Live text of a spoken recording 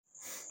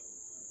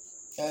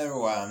Hey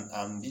everyone,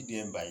 I'm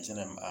DDM by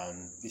Jenem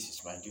and this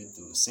is my due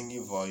to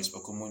singing voice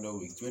Pukumundo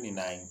week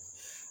 29.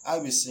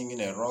 I'll be singing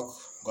a rock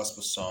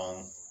gospel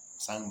song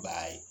sung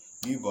by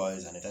you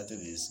boys and the title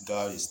is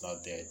God is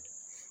Not Dead.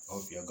 I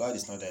hope your God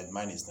is not dead,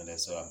 mine is not dead,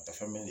 so I'm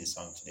performing this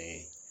song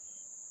today.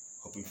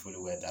 Hoping fully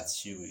well that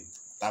you will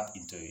tap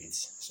into it.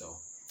 So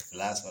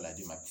last while I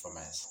do my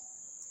performance.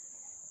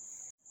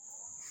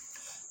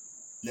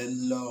 Let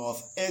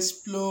love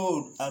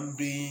explode and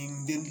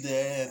bring the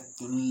dead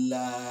to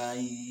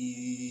life.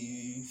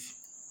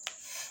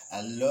 I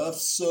love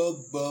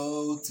so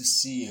bold to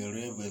see a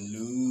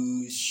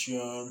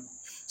revolution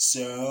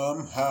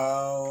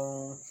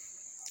somehow.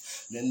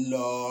 Let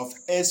love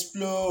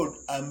explode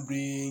and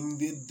bring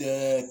the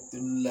dead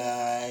to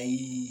life.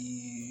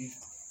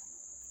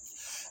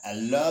 I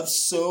love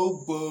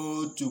so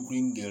bold to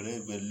bring a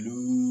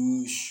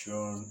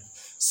revolution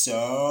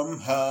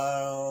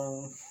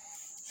somehow.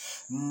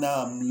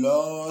 Now I'm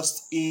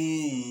lost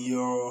in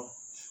your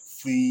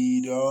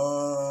freedom.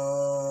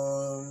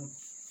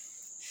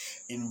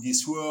 In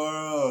this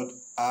world,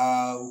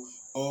 I'll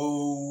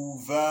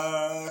overcome.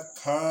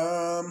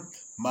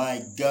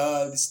 My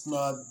God is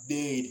not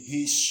dead,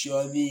 He's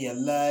surely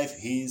alive.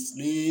 He's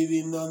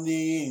living on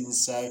the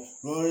inside,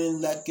 roaring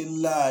like a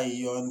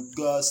lion.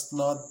 God's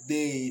not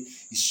dead,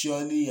 He's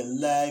surely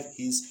alive.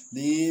 He's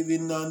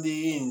living on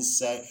the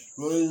inside,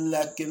 roaring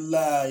like a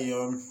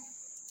lion.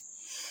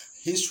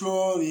 He's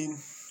roaring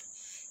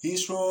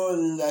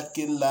like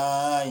a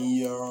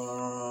lion.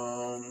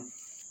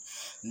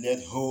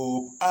 Let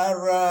hope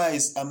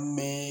arise and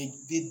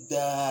make the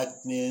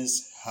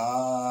darkness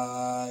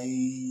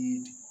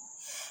hide.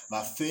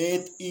 My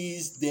faith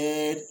is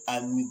dead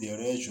and need the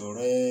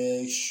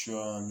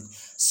resurrection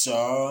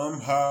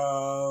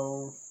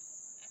somehow.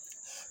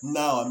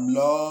 Now I'm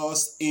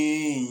lost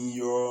in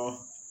your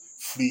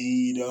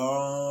freedom.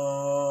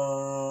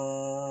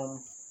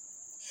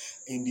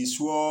 In this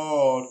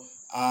world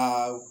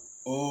I'll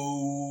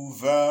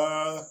overcome.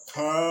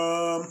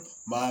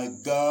 My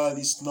God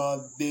is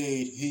not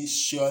dead, He's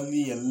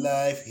surely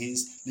alive.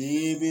 He's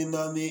living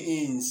on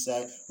the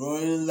inside,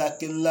 roaring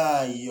like a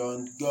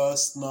lion.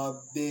 God's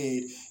not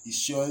dead, He's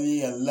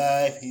surely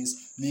alive. He's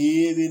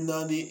living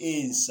on the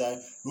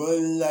inside,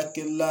 roaring like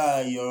a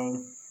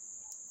lion.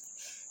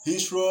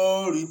 He's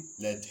roaring,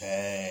 let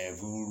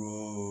heaven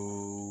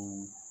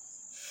roll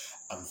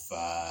and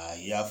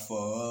fire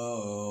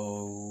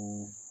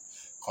fall.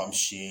 Come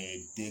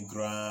shake the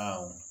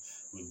ground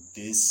with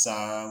the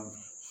sound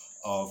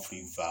of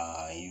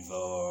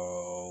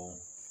revival.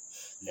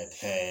 Let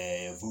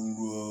heaven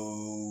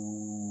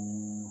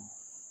roll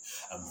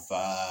and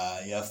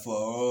fire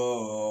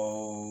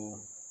fall.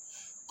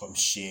 Come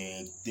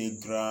shake the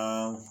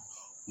ground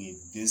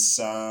with the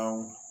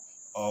sound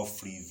of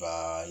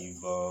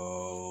revival.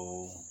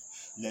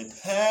 Let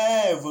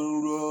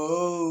heaven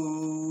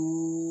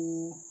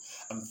roll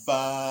and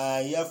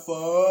fire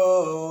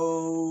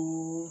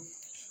fall.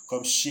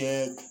 Come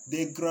shake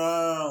the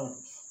ground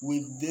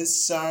with the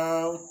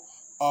sound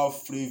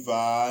of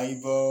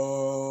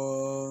revival.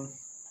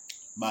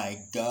 My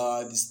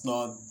God is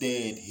not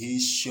dead,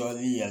 He's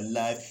surely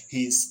alive.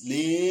 He's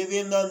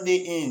living on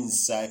the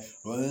inside,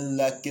 running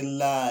like a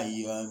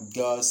lion.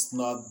 God's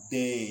not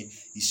dead,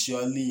 He's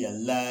surely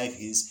alive.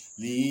 He's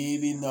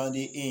living on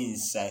the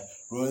inside,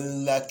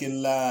 running like a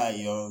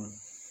lion.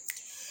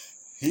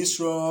 He's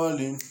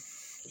rolling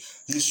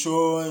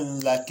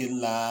like a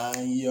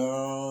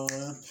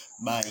lion.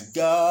 My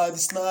God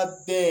is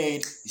not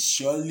dead, He's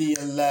surely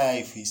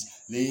alive. He's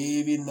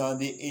living on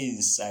the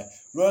inside,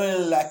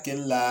 roaring like a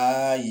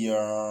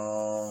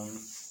lion.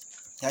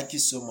 Thank you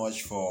so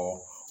much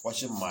for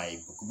watching my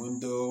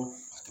Pukumundo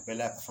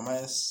acapella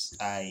performance.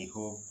 I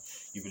hope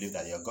you believe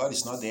that your God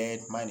is not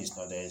dead, mine is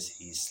not dead.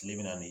 He's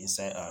living on the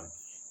inside and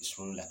he's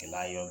roaring like a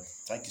lion.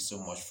 Thank you so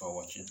much for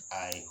watching.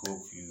 I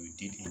hope you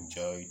did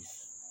enjoy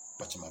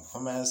watching my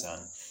performance,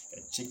 and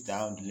check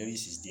down the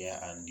lyrics is there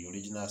and the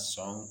original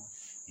song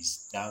is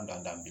down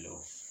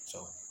below.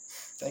 So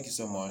thank you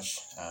so much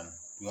and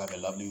you have a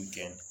lovely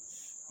weekend.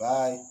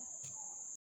 Bye.